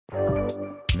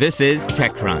This is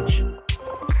TechCrunch.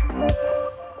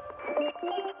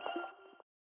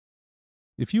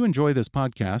 If you enjoy this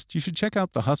podcast, you should check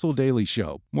out The Hustle Daily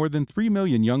Show. More than 3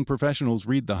 million young professionals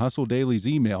read The Hustle Daily's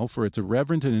email for its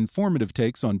irreverent and informative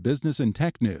takes on business and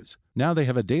tech news. Now they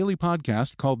have a daily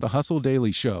podcast called The Hustle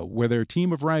Daily Show, where their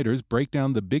team of writers break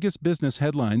down the biggest business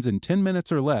headlines in 10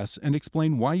 minutes or less and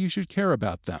explain why you should care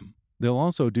about them. They'll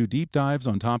also do deep dives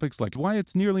on topics like why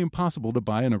it's nearly impossible to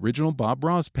buy an original Bob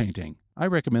Ross painting. I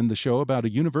recommend the show about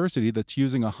a university that's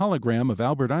using a hologram of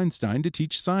Albert Einstein to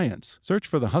teach science. Search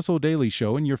for The Hustle Daily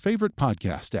Show in your favorite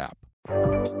podcast app.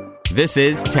 This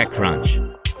is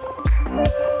TechCrunch.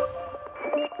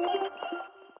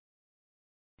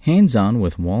 Hands-on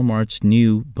with Walmart's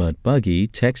new but buggy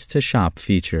text-to-shop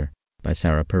feature by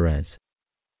Sarah Perez.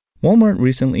 Walmart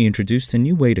recently introduced a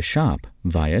new way to shop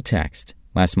via text.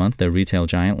 Last month, the retail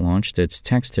giant launched its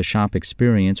text-to-shop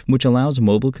experience, which allows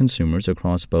mobile consumers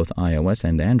across both iOS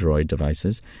and Android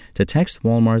devices to text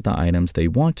Walmart the items they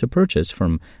want to purchase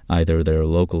from either their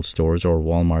local stores or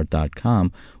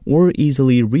walmart.com, or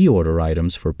easily reorder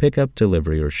items for pickup,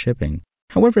 delivery, or shipping.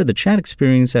 However, the chat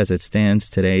experience as it stands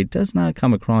today does not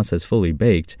come across as fully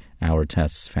baked, our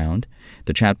tests found.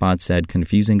 The chatbot said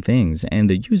confusing things, and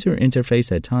the user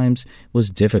interface at times was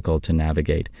difficult to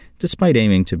navigate, despite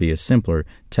aiming to be a simpler,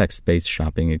 text-based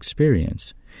shopping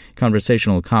experience.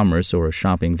 Conversational commerce, or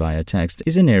shopping via text,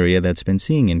 is an area that's been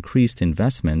seeing increased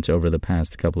investment over the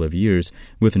past couple of years,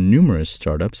 with numerous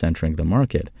startups entering the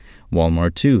market.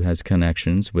 Walmart, too, has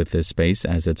connections with this space,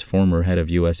 as its former head of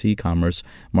U.S. e-commerce,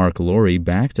 Mark Lowry,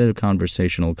 backed a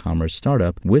conversational commerce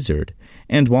startup, Wizard.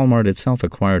 And Walmart itself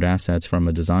acquired assets from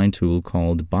a design tool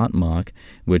called BotMock,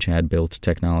 which had built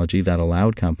technology that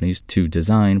allowed companies to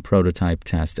design, prototype,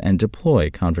 test, and deploy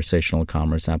conversational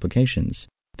commerce applications.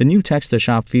 The new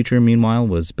text-to-shop feature, meanwhile,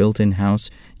 was built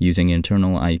in-house using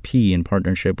internal IP in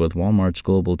partnership with Walmart's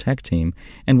global tech team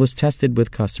and was tested with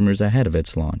customers ahead of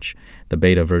its launch. The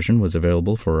beta version was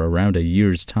available for around a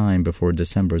year's time before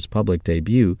December's public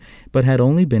debut, but had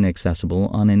only been accessible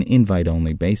on an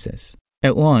invite-only basis.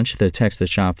 At launch, the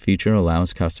text-to-shop feature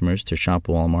allows customers to shop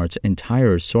Walmart's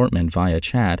entire assortment via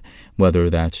chat, whether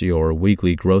that's your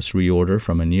weekly grocery order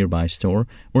from a nearby store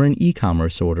or an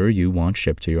e-commerce order you want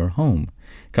shipped to your home.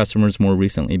 Customers more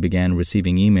recently began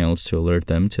receiving emails to alert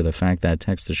them to the fact that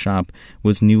text-to-shop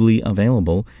was newly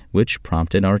available, which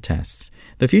prompted our tests.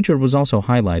 The feature was also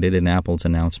highlighted in Apple's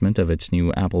announcement of its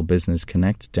new Apple Business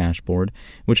Connect dashboard,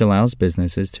 which allows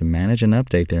businesses to manage and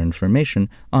update their information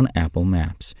on Apple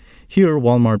Maps. Here,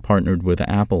 Walmart partnered with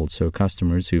Apple, so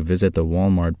customers who visit the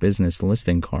Walmart Business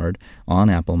Listing Card on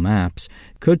Apple Maps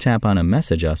could tap on a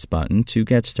Message Us button to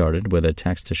get started with a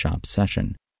text-to-shop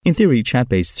session. In theory,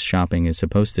 chat-based shopping is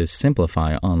supposed to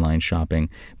simplify online shopping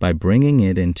by bringing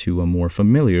it into a more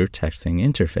familiar texting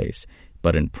interface.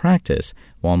 But in practice,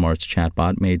 Walmart's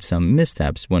chatbot made some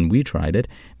missteps when we tried it,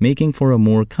 making for a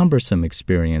more cumbersome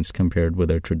experience compared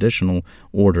with a traditional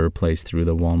order placed through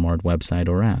the Walmart website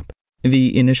or app.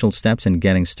 The initial steps in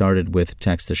getting started with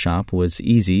text-to-shop was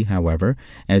easy, however,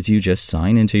 as you just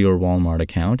sign into your Walmart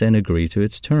account and agree to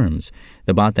its terms.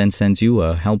 The bot then sends you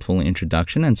a helpful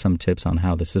introduction and some tips on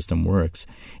how the system works.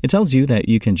 It tells you that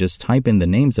you can just type in the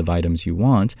names of items you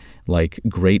want, like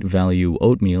Great Value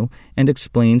Oatmeal, and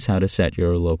explains how to set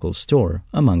your local store,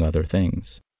 among other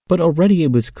things. But already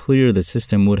it was clear the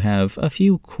system would have a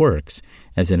few quirks,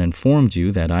 as it informed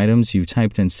you that items you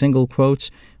typed in single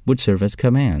quotes would serve as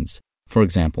commands. For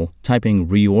example, typing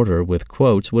reorder with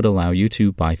quotes would allow you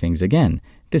to buy things again.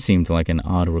 This seemed like an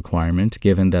odd requirement,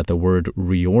 given that the word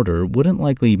reorder wouldn't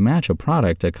likely match a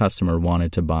product a customer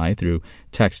wanted to buy through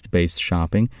text-based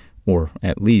shopping, or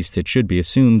at least it should be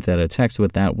assumed that a text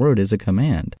with that word is a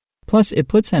command. Plus, it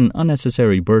puts an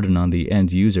unnecessary burden on the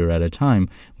end user at a time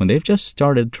when they've just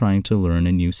started trying to learn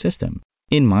a new system.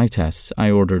 In my tests, I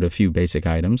ordered a few basic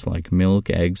items like milk,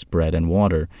 eggs, bread, and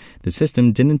water. The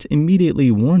system didn't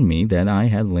immediately warn me that I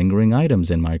had lingering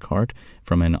items in my cart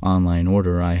from an online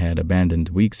order I had abandoned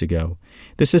weeks ago.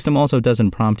 The system also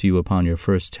doesn't prompt you upon your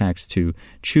first text to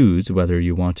choose whether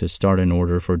you want to start an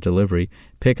order for delivery,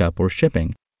 pickup, or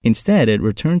shipping. Instead, it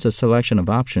returns a selection of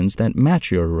options that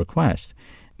match your request.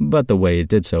 But the way it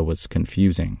did so was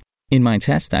confusing. In my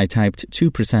test, I typed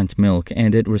 2% milk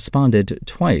and it responded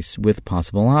twice with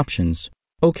possible options.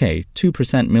 Okay,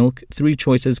 2% milk, 3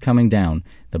 choices coming down,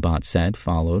 the bot said,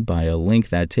 followed by a link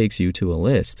that takes you to a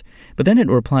list. But then it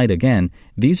replied again,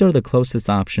 these are the closest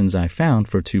options I found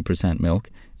for 2% milk,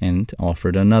 and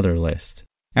offered another list.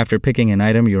 After picking an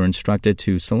item, you're instructed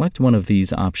to select one of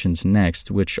these options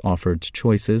next, which offered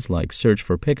choices like search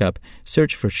for pickup,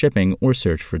 search for shipping, or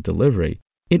search for delivery.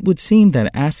 It would seem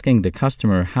that asking the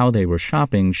customer how they were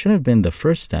shopping should have been the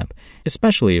first step,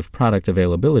 especially if product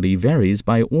availability varies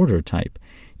by order type.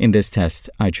 In this test,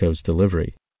 I chose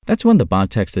delivery. That's when the bot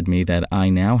texted me that I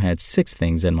now had 6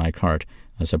 things in my cart,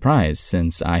 a surprise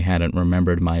since I hadn't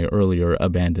remembered my earlier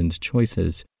abandoned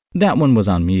choices. That one was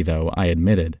on me though, I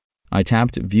admitted. I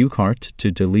tapped View Cart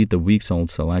to delete the weeks-old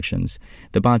selections.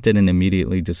 The bot didn't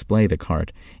immediately display the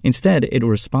cart. Instead, it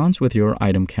responds with your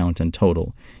item count and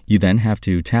total. You then have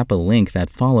to tap a link that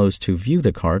follows to view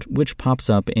the cart, which pops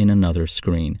up in another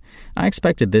screen. I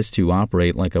expected this to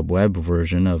operate like a web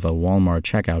version of a Walmart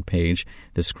checkout page.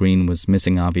 The screen was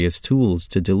missing obvious tools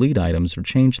to delete items or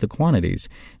change the quantities,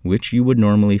 which you would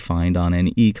normally find on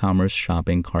an e-commerce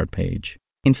shopping cart page.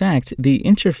 In fact, the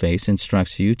interface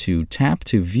instructs you to tap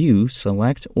to view,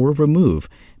 select, or remove,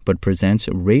 but presents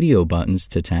radio buttons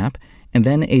to tap and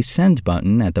then a send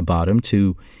button at the bottom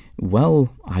to,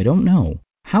 well, I don't know.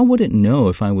 How would it know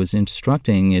if I was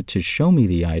instructing it to show me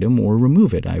the item or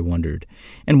remove it, I wondered.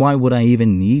 And why would I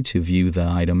even need to view the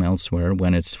item elsewhere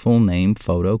when its full name,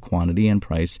 photo, quantity, and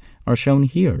price are shown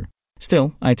here?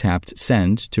 Still, I tapped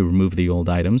Send to remove the old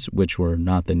items, which were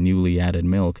not the newly added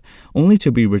milk, only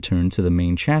to be returned to the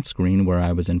main chat screen where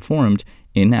I was informed,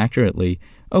 inaccurately,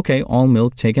 okay, all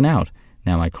milk taken out.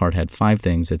 Now my cart had 5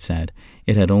 things, it said.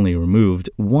 It had only removed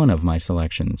 1 of my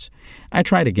selections. I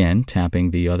tried again, tapping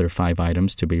the other 5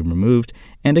 items to be removed,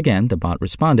 and again the bot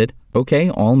responded, okay,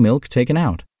 all milk taken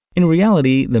out. In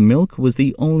reality, the milk was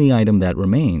the only item that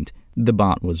remained. The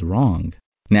bot was wrong.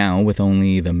 Now, with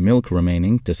only the milk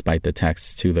remaining, despite the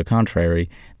texts to the contrary,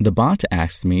 the bot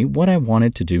asked me what I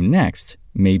wanted to do next.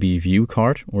 Maybe view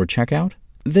cart or checkout?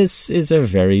 This is a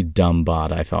very dumb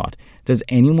bot, I thought. Does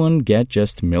anyone get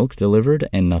just milk delivered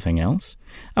and nothing else?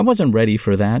 I wasn't ready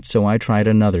for that, so I tried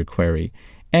another query.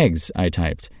 Eggs, I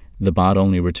typed. The bot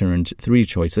only returned 3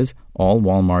 choices, all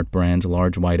Walmart brand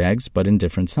large white eggs but in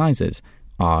different sizes.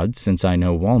 Odd, since I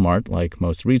know Walmart, like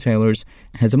most retailers,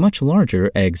 has a much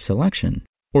larger egg selection.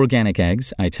 Organic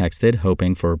eggs, I texted,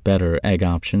 hoping for better egg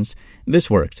options. This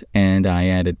worked, and I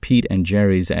added Pete and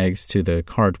Jerry's eggs to the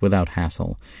cart without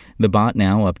hassle. The bot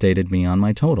now updated me on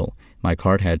my total. My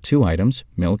cart had 2 items,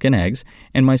 milk and eggs,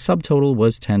 and my subtotal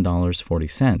was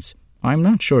 $10.40. I'm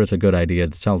not sure it's a good idea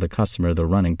to tell the customer the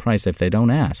running price if they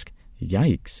don't ask.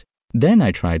 Yikes. Then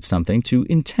I tried something to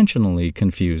intentionally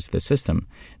confuse the system.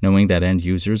 Knowing that end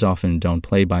users often don't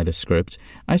play by the script,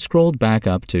 I scrolled back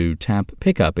up to tap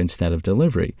pickup instead of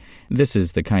delivery. This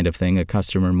is the kind of thing a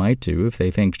customer might do if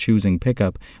they think choosing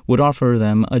pickup would offer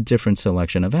them a different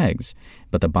selection of eggs.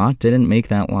 But the bot didn't make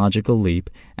that logical leap,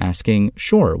 asking,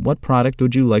 sure, what product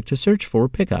would you like to search for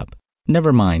pickup?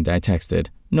 Never mind, I texted.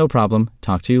 No problem,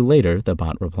 talk to you later, the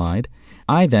bot replied.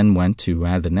 I then went to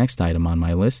add the next item on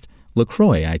my list,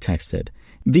 LaCroix, I texted.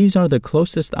 These are the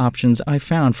closest options I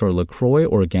found for LaCroix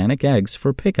organic eggs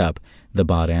for pickup, the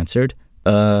bot answered.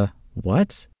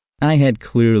 What? I had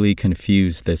clearly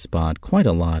confused this bot quite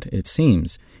a lot, it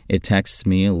seems. It texts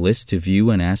me a list to view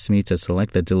and asks me to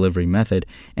select the delivery method,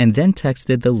 and then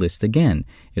texted the list again.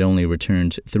 It only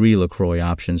returned 3 LaCroix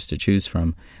options to choose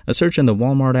from. A search in the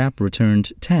Walmart app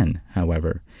returned 10,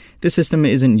 however. The system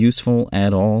isn't useful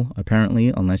at all, apparently,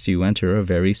 unless you enter a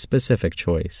very specific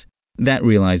choice. That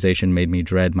realization made me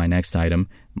dread my next item,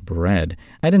 bread.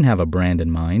 I didn't have a brand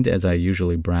in mind, as I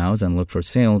usually browse and look for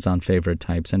sales on favorite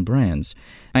types and brands.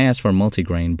 I asked for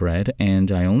multigrain bread,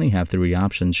 and I only have 3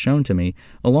 options shown to me,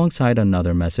 alongside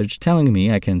another message telling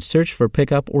me I can search for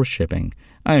pickup or shipping.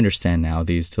 I understand now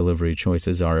these delivery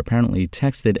choices are apparently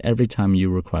texted every time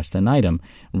you request an item,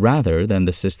 rather than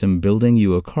the system building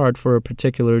you a cart for a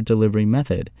particular delivery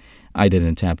method. I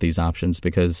didn't tap these options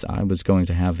because I was going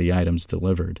to have the items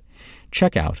delivered.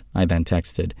 Checkout, I then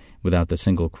texted, without the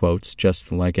single quotes,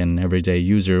 just like an everyday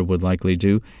user would likely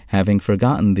do, having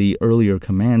forgotten the earlier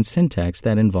command syntax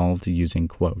that involved using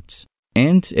quotes.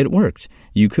 And it worked.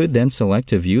 You could then select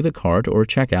to view the cart or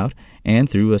checkout, and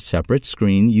through a separate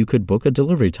screen you could book a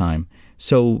delivery time.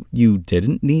 So you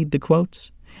didn't need the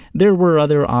quotes? There were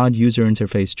other odd user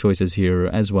interface choices here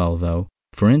as well, though.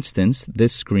 For instance,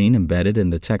 this screen embedded in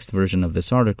the text version of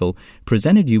this article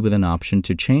presented you with an option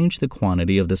to change the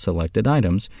quantity of the selected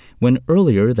items when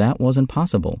earlier that wasn't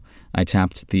possible. I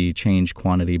tapped the Change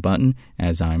Quantity button,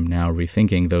 as I'm now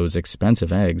rethinking those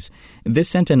expensive eggs. This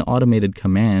sent an automated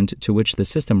command to which the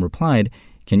system replied,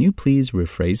 "Can you please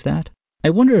rephrase that?" I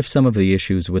wonder if some of the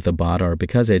issues with the bot are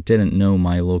because it didn't know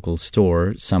my local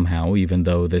store somehow, even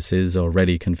though this is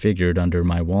already configured under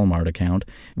my Walmart account,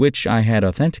 which I had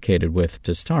authenticated with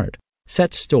to start.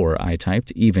 Set store, I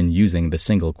typed, even using the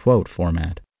single quote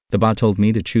format. The bot told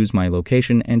me to choose my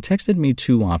location and texted me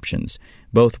 2 options.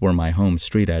 Both were my home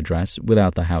street address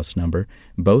without the house number.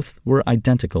 Both were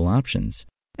identical options.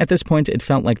 At this point, it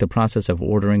felt like the process of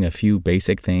ordering a few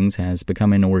basic things has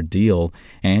become an ordeal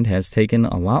and has taken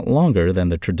a lot longer than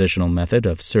the traditional method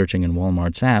of searching in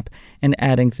Walmart's app and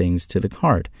adding things to the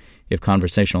cart. If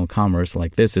conversational commerce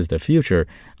like this is the future,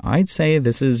 I'd say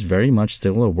this is very much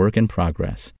still a work in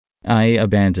progress. I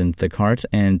abandoned the cart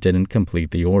and didn't complete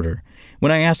the order.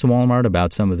 When I asked Walmart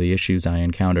about some of the issues I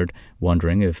encountered,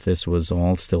 wondering if this was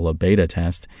all still a beta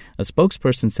test, a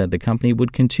spokesperson said the company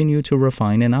would continue to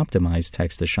refine and optimize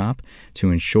text-to-shop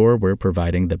to ensure we're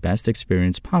providing the best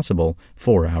experience possible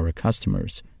for our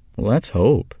customers. Let's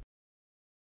hope.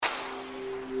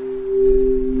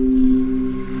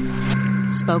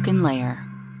 Spoken Layer.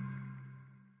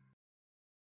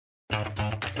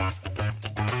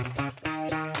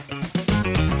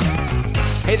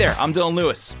 Hey there, I'm Dylan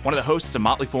Lewis, one of the hosts of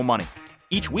Motley Fool Money.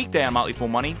 Each weekday on Motley Fool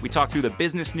Money, we talk through the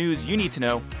business news you need to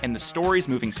know and the stories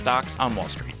moving stocks on Wall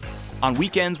Street. On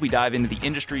weekends, we dive into the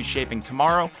industries shaping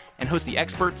tomorrow and host the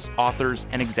experts, authors,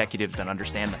 and executives that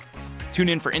understand them. Tune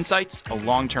in for insights, a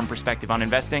long-term perspective on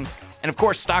investing, and of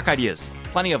course, stock ideas.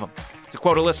 Plenty of them. To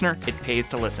quote a listener, it pays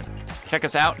to listen. Check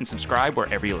us out and subscribe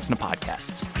wherever you listen to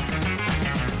podcasts.